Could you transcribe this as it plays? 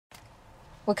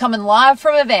We're coming live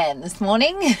from a van this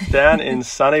morning. Down in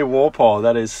sunny Walpole,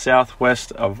 that is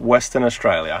southwest of Western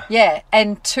Australia. Yeah,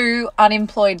 and 2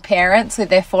 unemployed parents with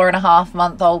their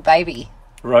 4.5-month-old baby.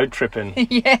 Road tripping.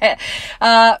 Yeah.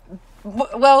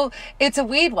 Well, it's a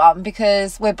weird one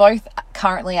because we're both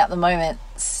currently at the moment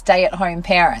stay-at-home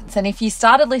parents. And if you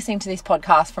started listening to this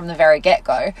podcast from the very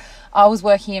get-go, I was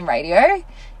working in radio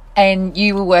and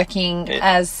you were working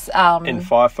as... in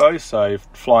FIFO, so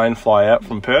fly in, fly out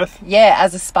from Perth. Yeah,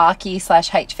 as a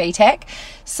Sparky/HV tech.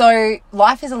 So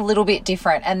life is a little bit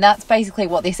different, and that's basically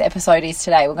what this episode is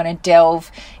today. We're going to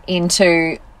delve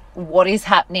into what is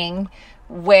happening,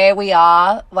 where we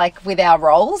are, like, with our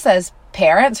roles as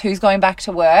parents, who's going back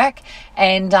to work,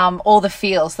 and all the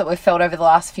feels that we've felt over the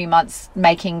last few months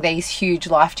making these huge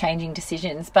life-changing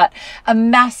decisions. But a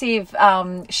massive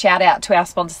shout out to our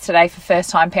sponsors today for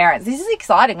first-time parents. This is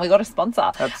exciting. We got a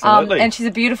sponsor. Absolutely. And she's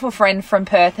a beautiful friend from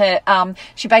Perth.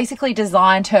 She basically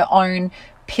designed her own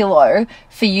pillow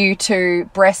for you to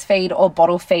breastfeed or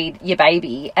bottle feed your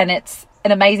baby, and it's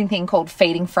an amazing thing called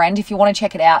Feeding Friend. If you want to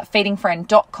check it out,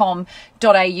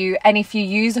 feedingfriend.com.au, and if you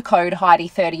use a code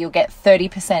Heidi30, you'll get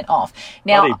 30% off.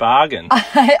 Now, bloody bargain.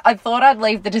 I thought I'd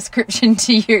leave the description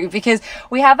to you because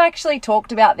we have actually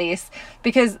talked about this,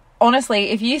 because honestly,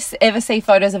 if you ever see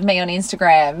photos of me on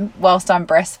Instagram whilst I'm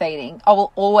breastfeeding, I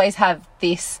will always have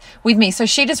this with me. So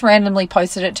she just randomly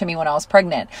posted it to me when I was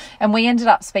pregnant, and we ended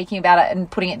up speaking about it and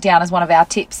putting it down as one of our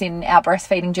tips in our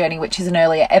breastfeeding journey, which is an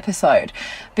earlier episode,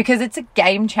 because it's a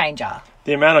game changer.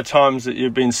 The amount of times that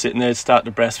you've been sitting there start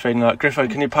to breastfeed and like, Griffo,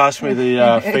 can you pass me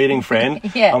the Feeding Friend?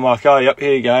 Yeah. I'm like, oh, yep,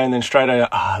 here you go. And then straight away,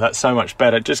 that's so much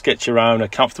better. Just get your arm in a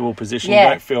comfortable position. Yeah. You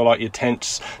don't feel like you're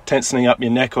tensioning up your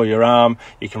neck or your arm.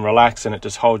 You can relax and it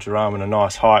just holds your arm in a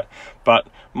nice height. But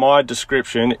my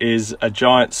description is a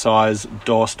giant size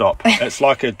doorstop. It's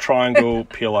like a triangle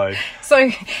pillow.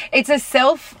 So it's a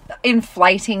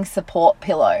self-inflating support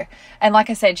pillow. And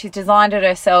like I said, she's designed it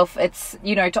herself. It's,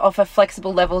 to offer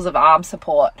flexible levels of arm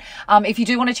support. If you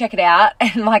do want to check it out,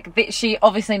 and she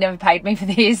obviously never paid me for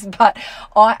this, but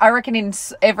I reckon in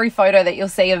every photo that you'll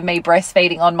see of me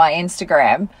breastfeeding on my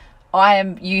Instagram, I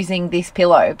am using this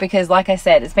pillow because, like I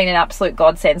said, it's been an absolute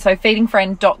godsend. So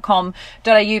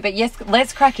feedingfriend.com.au. But yes,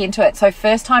 let's crack into it. So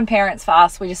first-time parents for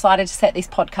us, we decided to set this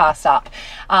podcast up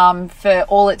for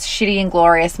all its shitty and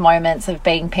glorious moments of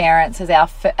being parents as our,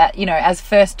 as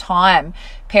first-time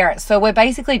parents. So we're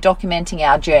basically documenting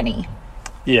our journey.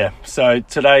 Yeah, so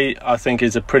today I think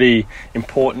is a pretty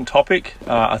important topic.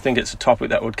 I think it's a topic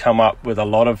that would come up with a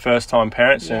lot of first-time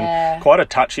parents, and quite a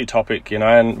touchy topic,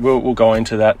 and we'll go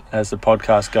into that as the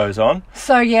podcast goes on.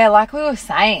 So yeah, like we were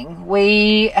saying,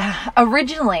 we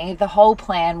originally the whole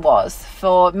plan was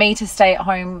for me to stay at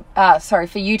home.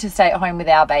 For you to stay at home with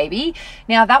our baby.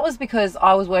 Now that was because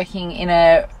I was working in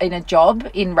a job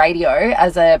in radio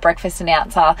as a breakfast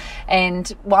announcer, and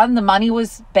one, the money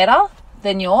was better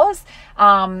than yours,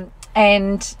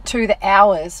 and 2, the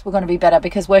hours were going to be better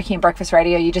because working in breakfast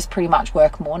radio, you just pretty much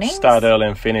work mornings. Start early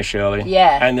and finish early.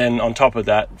 Yeah. And then on top of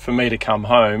that, for me to come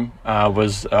home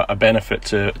was a benefit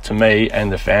to me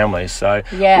and the family. So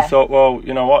we thought, well,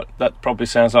 you know what, that probably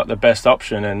sounds like the best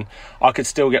option, and I could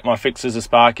still get my fix as a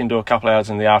Spark and do a couple of hours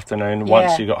in the afternoon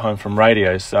once you got home from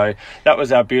radio. So that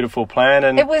was our beautiful plan.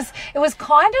 And it was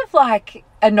kind of like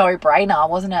a no-brainer,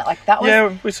 wasn't it? Like that was...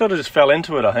 Yeah, we sort of just fell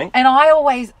into it, I think. And I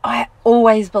always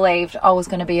believed I was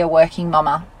going to be a working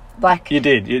mama. Like you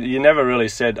did. You never really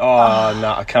said, no,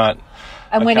 I can't.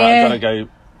 And I've got to go,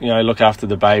 look after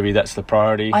the baby. That's the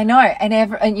priority. I know. And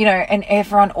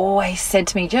everyone always said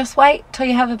to me, just wait till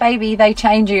you have a baby, they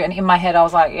change you. And in my head, I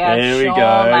was like, yeah, there sure, we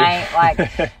go, mate.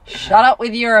 Like, shut up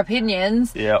with your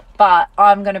opinions. Yep. But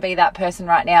I'm going to be that person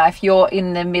right now. If you're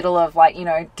in the middle of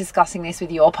discussing this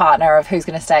with your partner of who's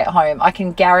going to stay at home, I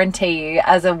can guarantee you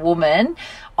as a woman,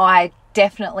 I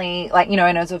definitely and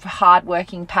I was a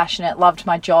hardworking, passionate, loved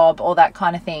my job, all that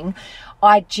kind of thing.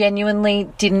 I genuinely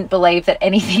didn't believe that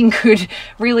anything could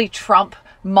really trump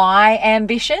my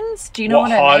ambitions. Do you know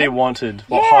what I mean? Heidi wanted,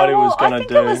 what Heidi was going to do. I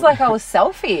think it was like I was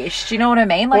selfish. Do you know what I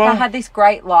mean? Like I had this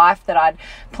great life that I'd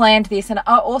planned this, and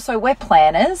also we're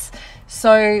planners.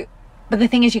 So, but the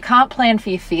thing is, you can't plan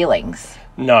for your feelings.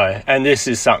 No, and this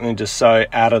is something just so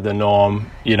out of the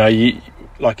norm.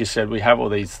 Like you said, we have all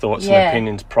these thoughts and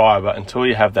opinions prior, but until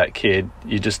you have that kid,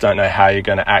 you just don't know how you're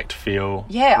going to act, feel,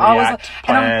 react,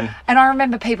 plan. And I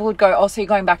remember people would go, so you're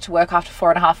going back to work after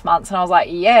 4.5 months? And I was like,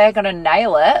 yeah, going to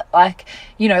nail it. Like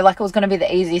it was going to be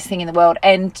the easiest thing in the world.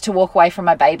 And to walk away from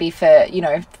my baby for,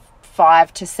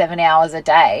 5 to 7 hours a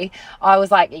day, I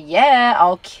was like, yeah,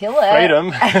 I'll kill it. Freedom.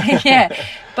 Yeah.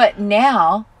 But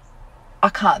now I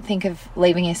can't think of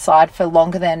leaving his side for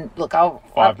longer than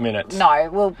 5 minutes. No,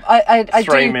 well, I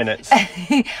 3 minutes.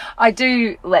 I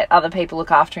do let other people look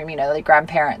after him, their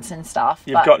grandparents and stuff.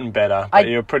 You've gotten better, but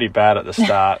you were pretty bad at the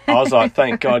start. I was like,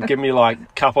 thank God, give me like a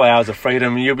couple of hours of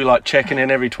freedom, and you'll be like checking in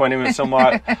every 20 minutes. I'm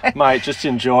like, mate, just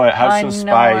enjoy it, have some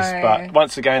space. But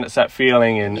once again, it's that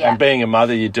feeling, and being a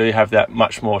mother, you do have that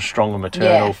much more stronger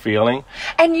maternal feeling.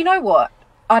 And you know what?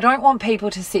 I don't want people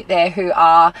to sit there who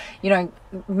are,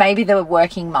 maybe they're a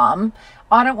working mum.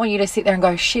 I don't want you to sit there and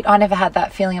go, shit, I never had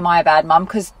that feeling. Am I a bad mum?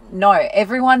 Because no,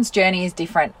 everyone's journey is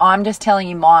different. I'm just telling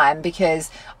you mine because,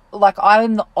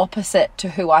 I'm the opposite to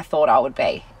who I thought I would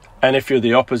be. And if you're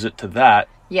the opposite to that,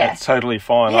 it's totally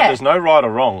fine. Like, there's no right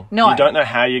or wrong. No. You don't know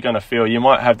how you're going to feel. You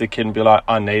might have the kid and be like,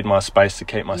 I need my space to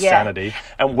keep my sanity.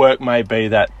 And work may be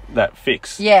that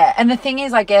fix. Yeah. And the thing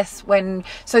is, I guess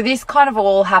so this kind of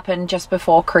all happened just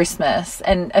before Christmas,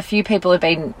 and a few people have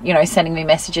been, sending me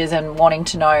messages and wanting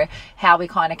to know how we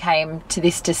kind of came to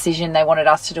this decision. They wanted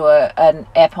us to do an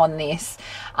ep on this.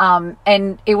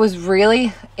 And it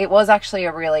was actually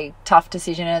a really tough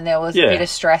decision, and there was a bit of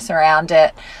stress around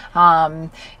it.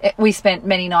 We spent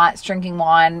many nights drinking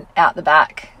wine out the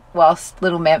back whilst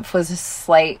little Memph was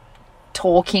asleep,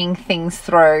 talking things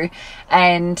through,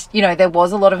 and there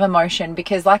was a lot of emotion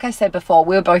because, like I said before,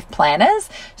 we were both planners.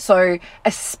 So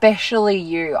especially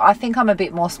you, I think I'm a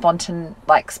bit more spontaneous.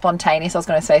 I was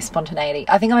going to say spontaneity.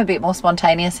 I think I'm a bit more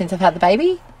spontaneous since I've had the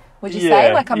baby. Would you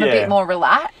say I'm a bit more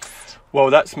relaxed?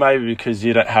 Well, that's maybe because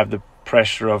you don't have the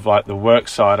pressure of the work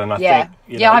side, and I think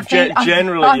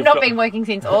generally I've not been working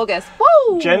since August.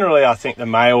 Woo! Generally, I think the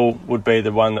male would be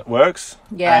the one that works,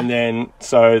 and then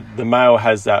so the male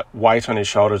has that weight on his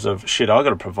shoulders of shit. I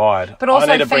got to provide, but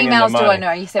also females do. I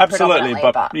know you said absolutely,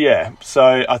 but yeah.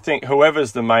 So I think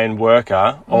whoever's the main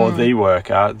worker or the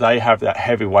worker, they have that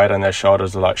heavy weight on their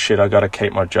shoulders of shit. I got to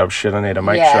keep my job. Shit, I need to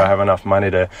make sure I have enough money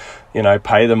to,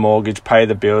 pay the mortgage, pay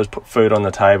the bills, put food on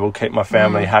the table, keep my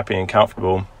family happy and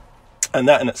comfortable. And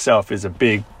that in itself is a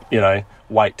big,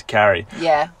 weight to carry.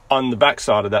 Yeah. On the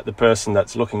backside of that, the person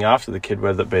that's looking after the kid,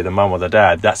 whether it be the mum or the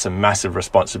dad, that's a massive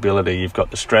responsibility. You've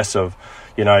got the stress of,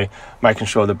 making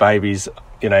sure the baby's,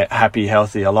 happy,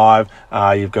 healthy, alive.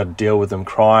 You've got to deal with them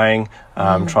crying,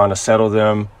 trying to settle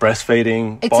them,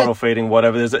 breastfeeding, bottle feeding,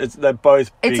 whatever. They're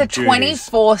both big duties. It's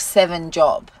a 24/7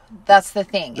 job. That's the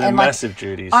thing. They're massive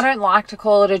duties. I don't like to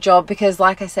call it a job because,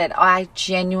 like I said, I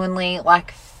genuinely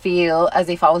feel as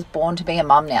if I was born to be a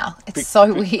mum now. It's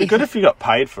so weird. Be good if you got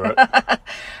paid for it.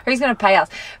 Who's going to pay us?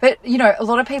 But, a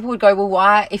lot of people would go, well,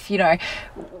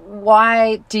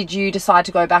 why did you decide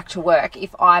to go back to work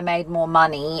if I made more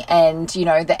money and,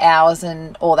 the hours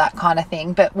and all that kind of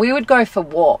thing? But we would go for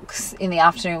walks in the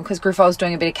afternoon because Griffo was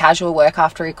doing a bit of casual work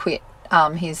after he quit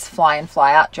his fly in,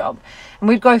 fly out job. And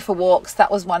we'd go for walks.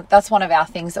 That's one of our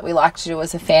things that we like to do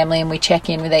as a family, and we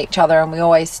check in with each other and we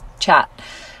always chat.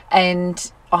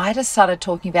 And I just started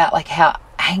talking about how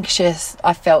anxious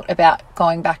I felt about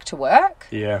going back to work.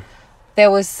 Yeah. There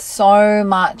was so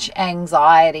much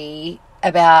anxiety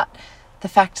about the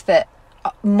fact that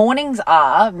mornings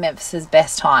are Memphis's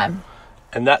best time.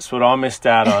 And that's what I missed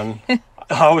out on.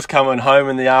 I was coming home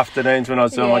in the afternoons when I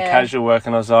was doing my casual work,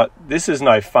 and I was like, this is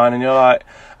no fun. And you're like,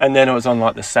 and then it was on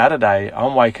the Saturday,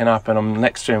 I'm waking up and I'm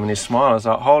next to him and he's smiling. I was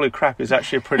like, holy crap, he's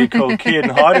actually a pretty cool kid.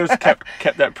 And Heidi was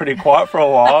kept that pretty quiet for a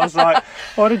while. I was like,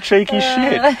 what a cheeky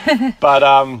shit. But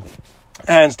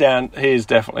hands down, he is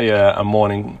definitely a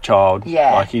morning child.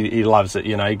 Yeah. He loves it,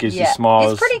 he gives you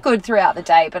smiles. He's pretty good throughout the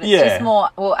day, but it's just more,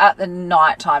 at the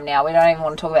night time now. We don't even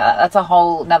want to talk about that. That's a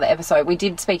whole another episode. We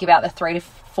did speak about the 3 to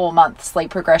 4 month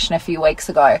sleep progression a few weeks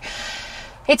ago.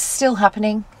 It's still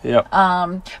happening. Yep.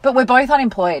 But we're both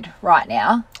unemployed right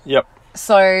now. Yep.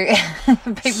 So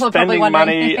people are probably wondering.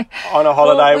 Spending money on a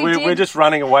holiday. Well, we're just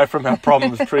running away from our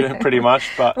problems pretty much.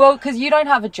 But well, because you don't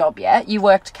have a job yet. You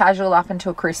worked casual up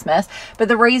until Christmas. But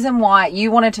the reason why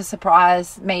you wanted to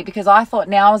surprise me, because I thought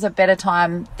now was a better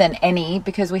time than any,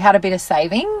 because we had a bit of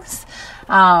savings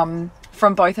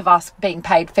from both of us being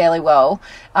paid fairly well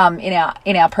in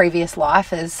our previous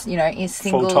life as single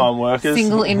full-time workers,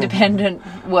 single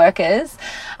independent workers,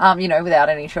 without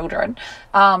any children.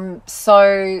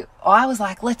 So I was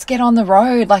like, let's get on the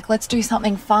road, let's do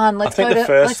something fun. Let's go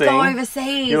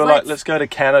overseas. You were like, let's go to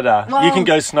Canada. Well, you can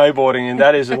go snowboarding, and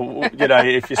that is, if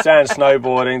you're saying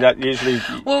snowboarding, that usually.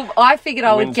 Well, I figured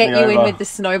I would get you in with the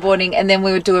snowboarding, and then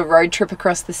we would do a road trip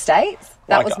across the states.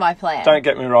 That was my plan. Don't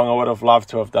get me wrong, I would have loved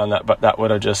to have done that, but that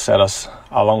would have just set us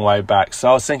a long way back. So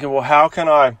I was thinking, well, how can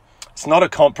I... It's not a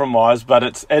compromise, but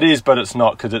it is, but it's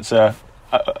not, because it's a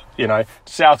you know,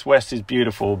 Southwest is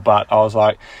beautiful, but I was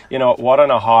like, you know, why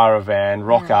don't I hire a van,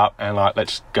 rock up, and like,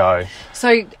 let's go.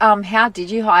 So, how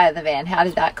did you hire the van? How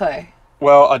did that go?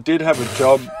 Well, I did have a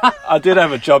job. I did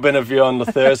have a job interview on the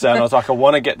Thursday, and I was like, I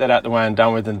want to get that out the way and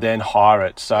done with, and then hire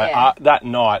it. So that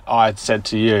night, I had said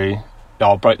to you,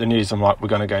 I broke the news. I'm like, we're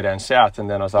going to go down south, and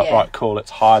then I was like, right, cool, let's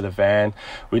hire the van.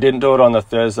 We didn't do it on the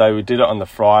Thursday. We did it on the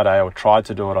Friday, or tried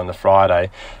to do it on the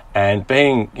Friday, and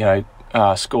being, you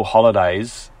know, school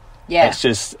holidays. Yeah.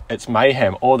 It's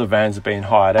mayhem. All the vans have been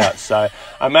hired out. So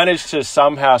I managed to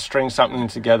somehow string something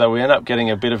together. We ended up getting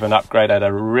a bit of an upgrade at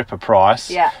a ripper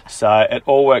price. Yeah. So it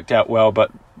all worked out well,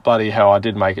 but bloody hell, I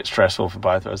did make it stressful for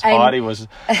both of us. Heidi was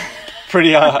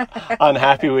pretty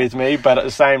unhappy with me, but at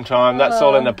the same time, that's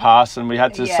all in the past, and we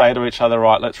had to say to each other,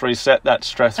 right, let's reset that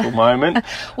stressful moment.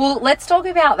 Well, let's talk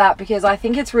about that, because I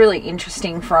think it's really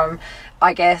interesting from,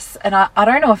 I guess, and I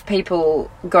don't know if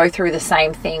people go through the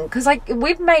same thing, because like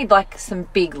we've made like some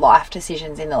big life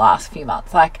decisions in the last few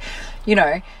months, like, you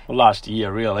know, well, last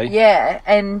year really. Yeah,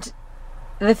 and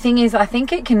the thing is, I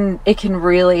think it can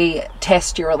really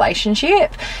test your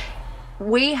relationship.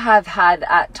 We have had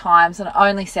at times, and I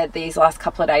only said these last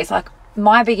couple of days, like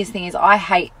my biggest thing is I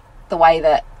hate the way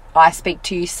that I speak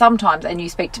to you sometimes and you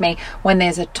speak to me when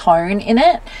there's a tone in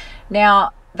it.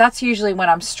 Now, that's usually when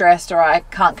I'm stressed or I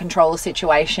can't control a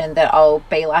situation that I'll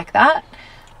be like that.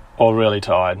 Or really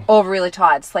tired.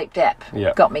 Sleep dep.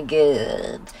 Yep. Got me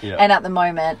good. Yep. And at the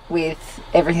moment, with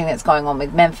everything that's going on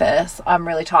with Memphis, I'm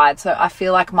really tired. So I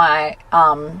feel like my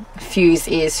fuse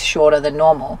is shorter than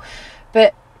normal.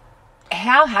 But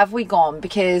how have we gone?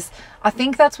 Because I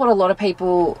think that's what a lot of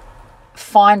people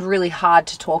find really hard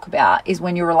to talk about, is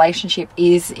when your relationship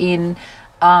is in,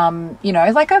 you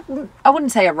know, like I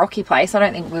wouldn't say a rocky place. I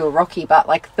don't think we were rocky, but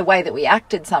like the way that we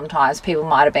acted sometimes, people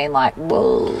might have been like,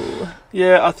 whoa.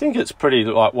 Yeah, I think it's pretty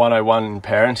like 101 in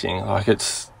parenting. Like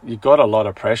you've got a lot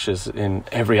of pressures in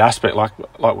every aspect. Like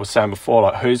we were saying before,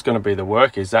 like who's going to be the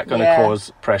work? Is that going to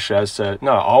cause pressure as to,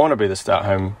 no, I want to be the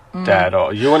stay-at-home dad,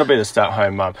 or you want to be the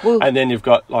stay-at-home mum. Well, and then you've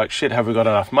got like, shit, have we got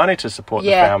enough money to support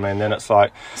the family? And then it's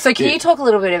like... So can you talk a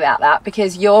little bit about that?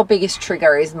 Because your biggest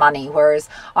trigger is money, whereas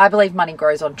I believe money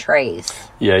grows on trees.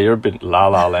 Yeah, you're a bit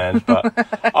la-la land. But,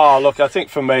 look, I think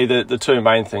for me, the two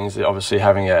main things are obviously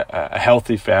having a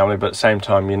healthy family, but at the same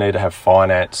time, you need to have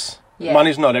finance. Yeah.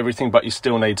 Money's not everything, but you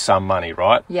still need some money,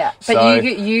 right? Yeah, but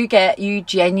you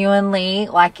genuinely,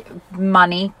 like,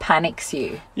 money panics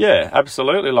you. Yeah,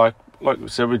 absolutely. Like we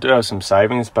said, we do have some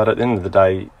savings, but at the end of the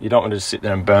day, you don't want to just sit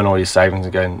there and burn all your savings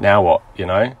and go, now what, you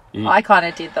know? I kind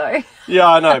of did, though. Yeah,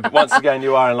 I know, but once again,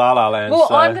 you are in la-la land. Well,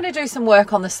 so. I'm going to do some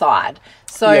work on the side.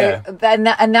 So,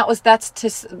 that's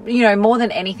just, you know, more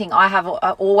than anything, I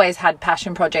always had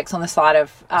passion projects on the side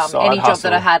of any job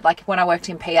that I had. Like when I worked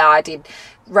in PR, I did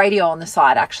radio on the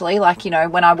side, actually. Like, you know,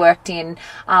 when I worked in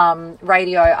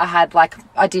radio,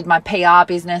 I did my PR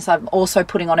business. I'm also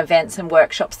putting on events and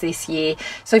workshops this year.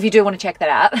 So if you do want to check that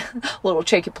out, little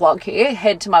cheeky plug here,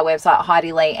 head to my website,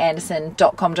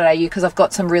 HeidiLeeAnderson.com.au, because I've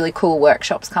got some really cool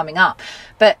workshops coming up.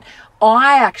 But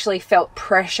I actually felt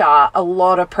a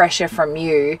lot of pressure from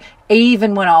you,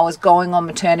 even when I was going on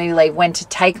maternity leave, when to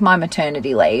take my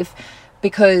maternity leave,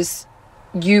 because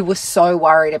you were so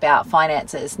worried about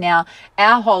finances. Now,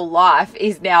 our whole life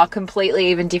is now completely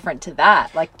even different to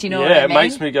that. Like, do you know what I mean? Yeah, it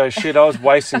makes me go, shit, I was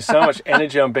wasting so much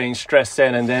energy on being stressed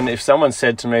then. And then if someone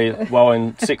said to me, well,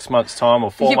 in 6 months' time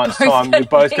or 4 months' time, you're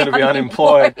both going to be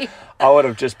unemployed, I would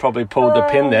have just probably pulled the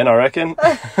pin then, I reckon.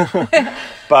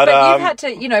 But you've had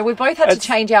to, you know, we both had to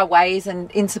change our ways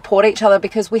and support each other,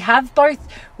 because we have both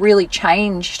really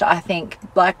changed, I think.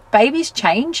 Like, babies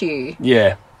change you.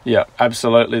 Yeah,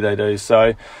 absolutely they do.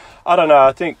 So, I don't know,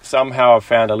 I think somehow I've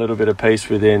found a little bit of peace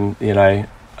within, you know,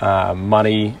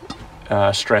 money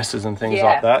stresses and things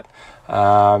like that.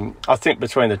 I think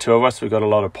between the two of us, we've got a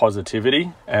lot of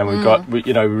positivity, and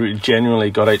we genuinely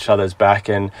got each other's back,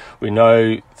 and we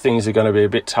know things are going to be a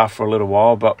bit tough for a little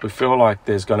while, but we feel like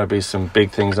there's going to be some big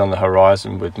things on the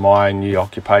horizon with my new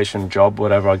occupation, job,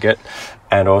 whatever I get,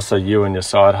 and also you and your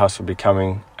side hustle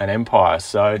becoming an empire.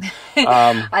 So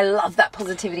I love that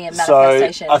positivity and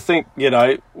manifestation. So I think, you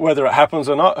know, whether it happens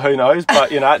or not, who knows,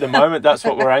 but, you know, at the moment, that's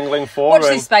what we're angling for. Watch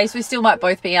this space. We still might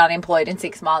both be unemployed in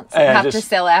 6 months and have to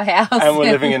sell our house. And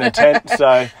we're living in a tent.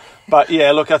 So, but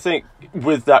yeah, look, I think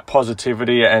with that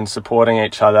positivity and supporting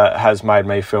each other has made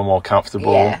me feel more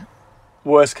comfortable. Yeah.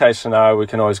 Worst case scenario, we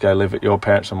can always go live at your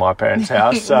parents' or my parents'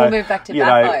 house. So we'll move back to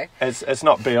Bathlo. It's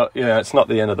not it's not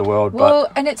the end of the world. Well,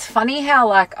 and it's funny how,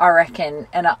 like, I reckon,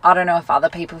 and I don't know if other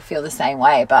people feel the same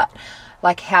way, but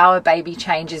like how a baby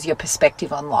changes your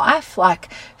perspective on life.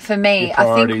 Like for me,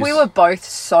 I think we were both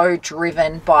so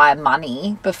driven by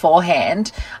money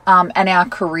beforehand, and our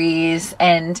careers,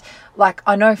 and like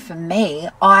I know for me,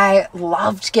 I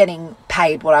loved getting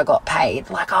paid what I got paid.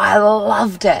 Like I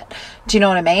loved it. Do you know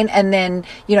what I mean? And then,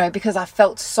 you know, because I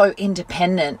felt so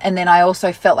independent, and then I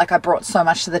also felt like I brought so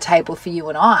much to the table for you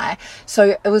and I.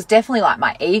 So it was definitely like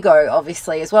my ego,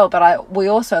 obviously, as well. But I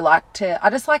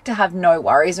just like to have no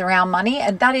worries around money.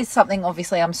 And that is something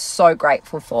obviously I'm so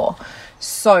grateful for.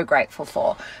 So grateful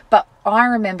for. But I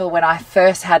remember when I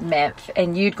first had Memph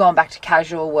and you'd gone back to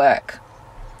casual work,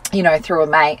 you know, through a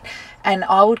mate, and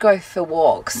I would go for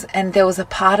walks, and there was a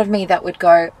part of me that would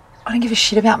go, I don't give a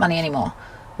shit about money anymore.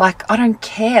 Like, I don't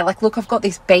care. Like, look, I've got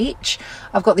this beach,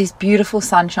 I've got this beautiful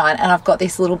sunshine, and I've got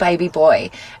this little baby boy.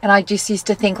 And I just used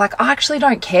to think, like, I actually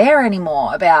don't care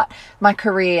anymore about my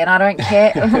career, and I don't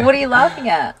care. What are you laughing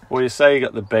at? Well, you say you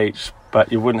got the beach,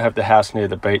 but you wouldn't have the house near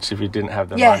the beach if you didn't have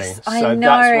the money. Yes, I so know.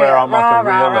 That's where I'm like a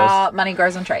realist. Money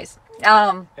grows on trees.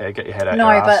 Yeah, get your head out no,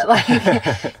 your ass. but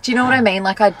like, do you know what I mean?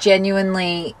 Like, I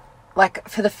genuinely, like,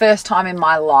 for the first time in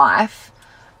my life,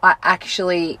 I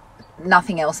actually,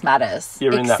 nothing else matters.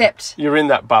 You're in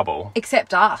that bubble.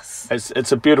 Except us.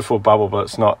 It's a beautiful bubble, but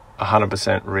it's not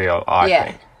 100% real, I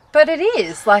think. But it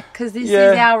is, like, because this is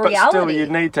our reality. But still, you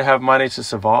need to have money to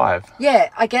survive. Yeah,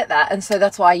 I get that. And so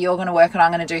that's why you're going to work and I'm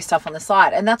going to do stuff on the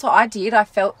side. And that's what I did. I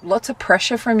felt lots of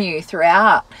pressure from you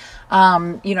throughout.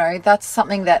 You know, that's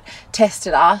something that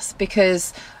tested us,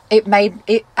 because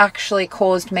it actually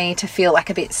caused me to feel like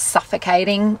a bit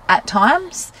suffocating at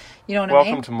times. You know what I mean?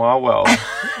 Welcome to my world.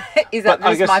 Is that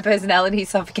just my personality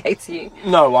suffocates you?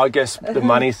 No, I guess the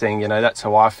money thing, you know, that's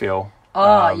how I feel.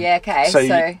 Oh, yeah, okay.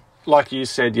 So like you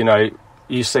said, you know,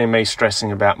 you see me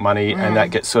stressing about money and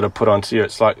that gets sort of put onto you.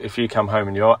 It's like if you come home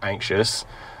and you're anxious,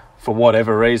 for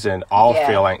whatever reason, I'll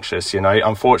feel anxious, you know.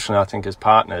 Unfortunately, I think as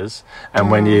partners, and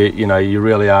when you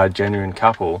really are a genuine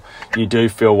couple, you do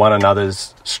feel one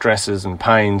another's stresses and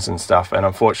pains and stuff. And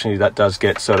unfortunately, that does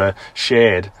get sort of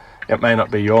shared. It may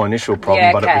not be your initial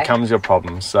problem, but it becomes your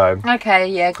problem. So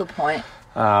good point.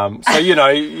 So, you know,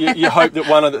 you hope that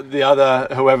one of the other,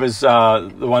 whoever's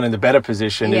the one in the better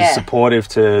position is supportive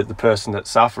to the person that's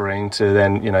suffering, to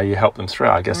then, you know, you help them through.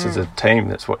 I guess as a team,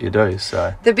 that's what you do.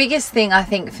 So the biggest thing I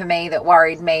think for me that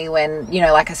worried me when, you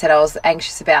know, like I said, I was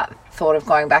anxious about thought of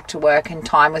going back to work, and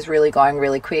time was really going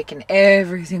really quick, and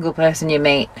every single person you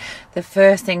meet, the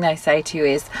first thing they say to you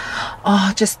is,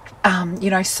 oh, just, you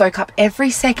know, soak up every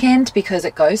second because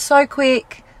it goes so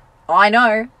quick. I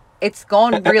know. It's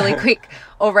gone really quick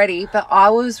already, but I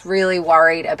was really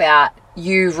worried about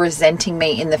you resenting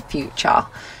me in the future.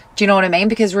 Do you know what I mean?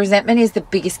 Because resentment is the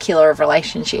biggest killer of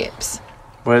relationships.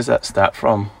 Where's that stat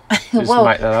from? Just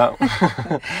make that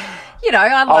up. You know,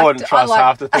 I wouldn't trust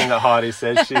half the thing that Heidi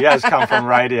says. She has come from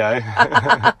radio.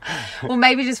 Well,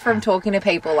 maybe just from talking to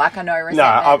people, like I know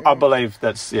resentment. No, I believe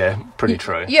that's, pretty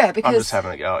true. Yeah, because... I'm just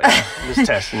having a go at you. I'm just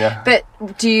testing you. But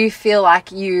do you feel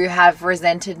like you have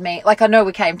resented me? Like, I know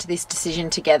we came to this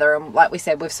decision together, and like we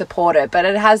said, we've supported, but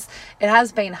it has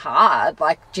been hard.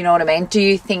 Like, do you know what I mean? Do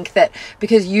you think that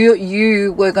because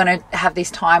you were going to have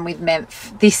this time with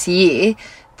Memph this year,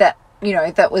 that, you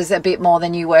know, that was a bit more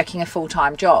than you working a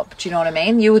full-time job? Do you know what I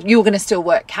mean? You were going to still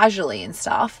work casually and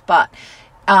stuff, but,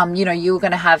 you know, you were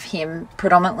going to have him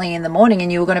predominantly in the morning,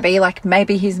 and you were going to be like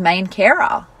maybe his main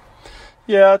carer.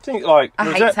 Yeah, I think like...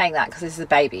 I hate saying that because this is a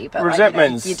baby, but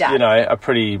resentment's, like, you know, a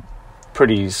pretty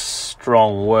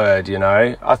strong word, you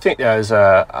know. I think there's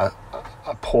a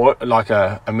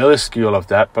minuscule of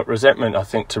that, but resentment, I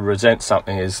think to resent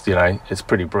something is, you know, it's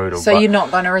pretty brutal. So you're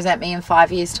not going to resent me in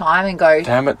 5 years' time and go,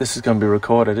 damn it, this is going to be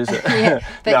recorded, is it?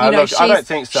 But no, you know, look, I don't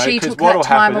think so. She took that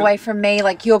time away from me.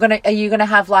 Like, are you gonna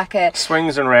have like a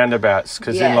swings and roundabouts?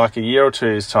 Because in like a year or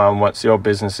two's time, once your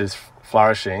business is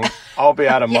flourishing, I'll be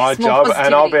out of my job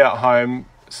and I'll be at home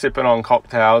sipping on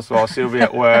cocktails while she'll be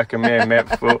at work, and me and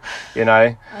Memph will, you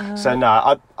know. So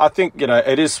no, I think, you know,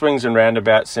 it is swings and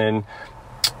roundabouts, and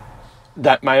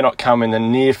that may not come in the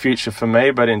near future for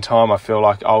me, but in time I feel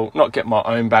like I'll not get my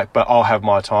own back, but I'll have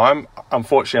my time.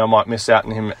 Unfortunately, I might miss out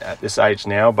on him at this age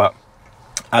now, but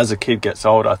as a kid gets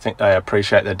older, I think they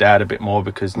appreciate their dad a bit more,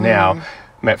 because now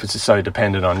Memphis is so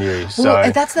dependent on you.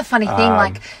 Well, that's the funny thing,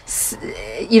 like,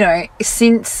 you know,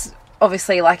 since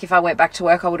obviously, like, if I went back to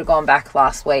work, I would have gone back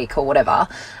last week or whatever,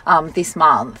 this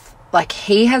month, like,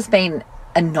 he has been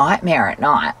a nightmare at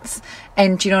nights.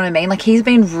 And do you know what I mean? Like, he's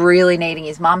been really needing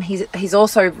his mum. He's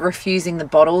also refusing the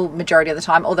bottle majority of the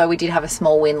time, although we did have a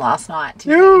small win last night.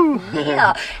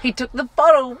 Yeah, he took the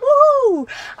bottle. Woo!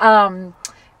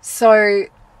 So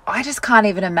I just can't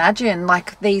even imagine,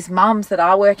 like, these mums that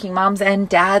are working mums and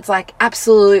dads, like,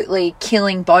 absolutely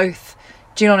killing both.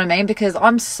 Do you know what I mean? Because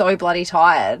I'm so bloody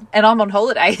tired and I'm on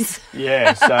holidays.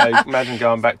 Yeah, so imagine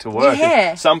going back to work.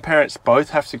 Yeah. Some parents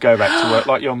both have to go back to work,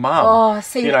 like your mum. Oh,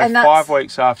 see, you know, and 5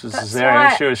 weeks after cesarean,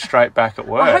 right. she was straight back at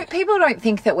work. I hope people don't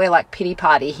think that we're like pity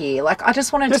party here. Like, I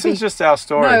just wanted This to be... is just our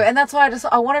story. No, and that's why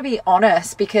I want to be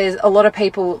honest, because a lot of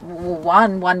people,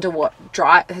 wonder what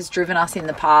has driven us in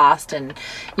the past, and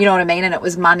you know what I mean, and it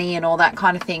was money and all that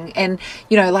kind of thing. And,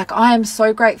 you know, like, I am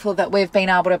so grateful that we've been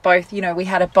able to both, you know, we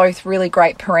had both really great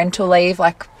parental leave,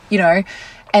 like, you know,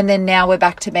 and then now we're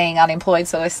back to being unemployed,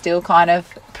 so we're still kind of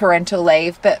parental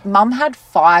leave. But mum had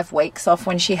 5 weeks off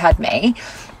when she had me,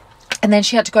 and then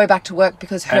she had to go back to work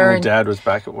because and dad was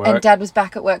back at work. And dad was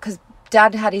back at work because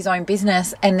dad had his own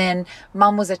business, and then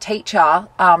mum was a teacher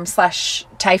slash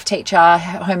TAFE teacher,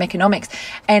 home economics,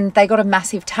 and they got a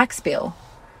massive tax bill,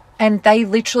 and they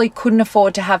literally couldn't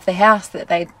afford to have the house that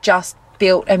they just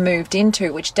built and moved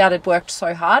into, which dad had worked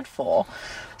so hard for.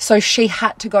 So she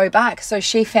had to go back. So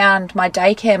she found my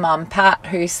daycare mum, Pat,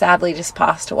 who sadly just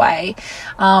passed away.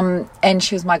 And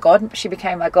she was she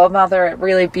became my godmother,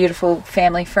 really beautiful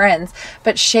family friends.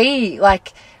 But she,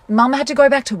 like, mum had to go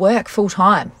back to work full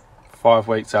time. 5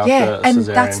 weeks after cesarean. And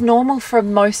that's normal for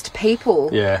most people.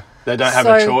 Yeah. They don't have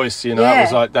a choice, you know. Yeah. It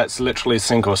was like, that's literally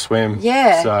sink or swim.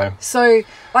 Yeah. So,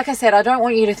 like I said, I don't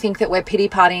want you to think that we're pity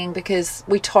partying, because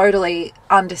we totally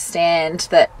understand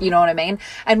that, you know what I mean?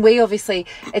 And we obviously,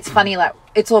 it's funny, like,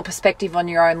 it's all perspective on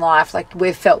your own life. Like,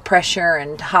 we've felt pressure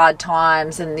and hard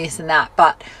times and this and that,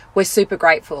 but we're super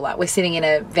grateful. Like, we're sitting in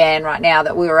a van right now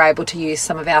that we were able to use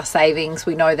some of our savings.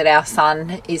 We know that our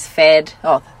son is fed.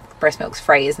 Oh, breast milk's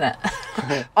free, isn't it?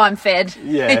 I'm fed.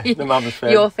 Yeah, the mum is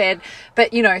fed. You're fed.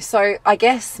 But, you know, so I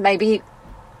guess maybe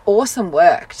awesome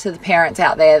work to the parents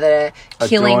out there that are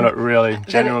killing... doing it really,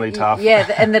 genuinely tough.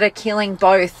 Yeah, and that are killing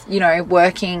both, you know,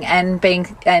 working and being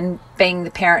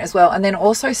the parent as well. And then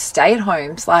also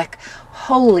stay-at-homes. Like,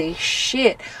 holy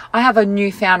shit. I have a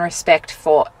newfound respect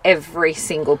for every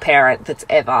single parent that's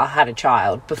ever had a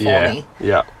child before me.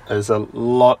 Yeah, there's a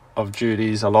lot of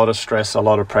duties, a lot of stress, a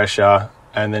lot of pressure,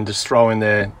 and then just throw in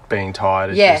there being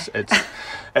tired.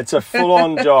 It's a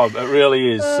full-on job. It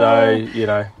really is. So, you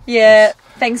know. Yeah.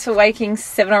 Thanks for waking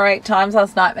 7 or 8 times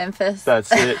last night, Memphis.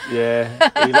 That's it,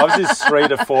 yeah. He loves his 3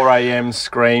 to 4 a.m.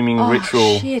 screaming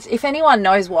ritual. Shit. If anyone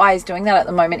knows why he's doing that at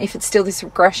the moment, if it's still this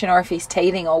regression or if he's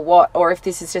teething or what, or if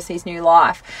this is just his new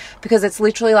life, because it's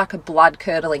literally like a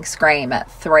blood-curdling scream at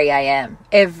 3 a.m.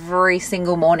 every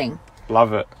single morning.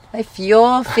 Love it. If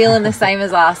you're feeling the same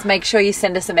as us, make sure you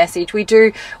send us a message. We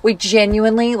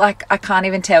genuinely, like, I can't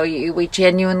even tell you, we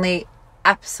genuinely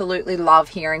absolutely love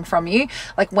hearing from you.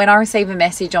 Like, when I receive a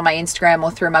message on my Instagram or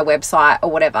through my website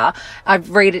or whatever, I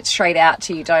read it straight out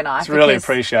to you, don't I? It's really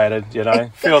appreciated, you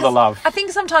know. Feel the love. I think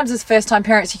sometimes as first-time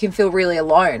parents you can feel really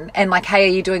alone, and like, hey,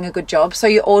 are you doing a good job? So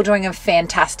you're all doing a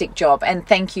fantastic job, and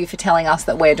thank you for telling us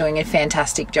that we're doing a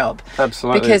fantastic job.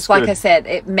 Absolutely. Because like I said,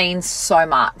 it means so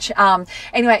much.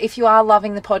 Anyway, if you are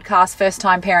loving the podcast,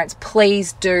 first-time parents,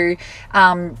 please do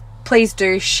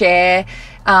share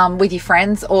with your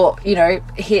friends, or, you know,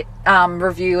 hit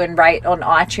review and rate on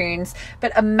iTunes.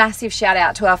 But a massive shout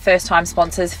out to our first time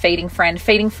sponsors, Feeding Friend,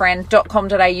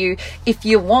 feedingfriend.com.au. If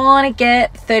you want to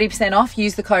get 30% off,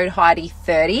 use the code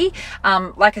Heidi30.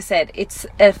 Like I said, it's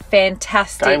a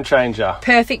fantastic game changer,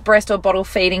 perfect breast or bottle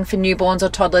feeding for newborns or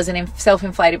toddlers, and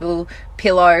self-inflatable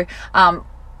pillow.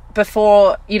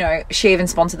 Before, you know, she even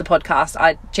sponsored the podcast,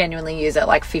 I genuinely use it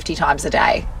like 50 times a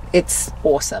day. It's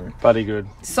awesome. Bloody good.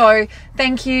 So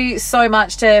thank you so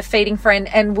much to Feeding Friend,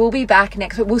 and we'll be back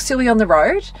next week. We'll still be on the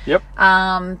road. Yep.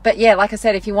 But yeah, like I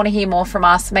said, if you want to hear more from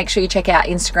us, make sure you check out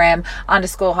Instagram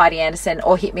 _Heidi Anderson,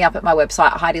 or hit me up at my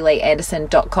website,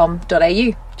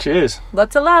 HeidiLeeAnderson.com.au. Cheers.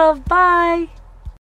 Lots of love. Bye.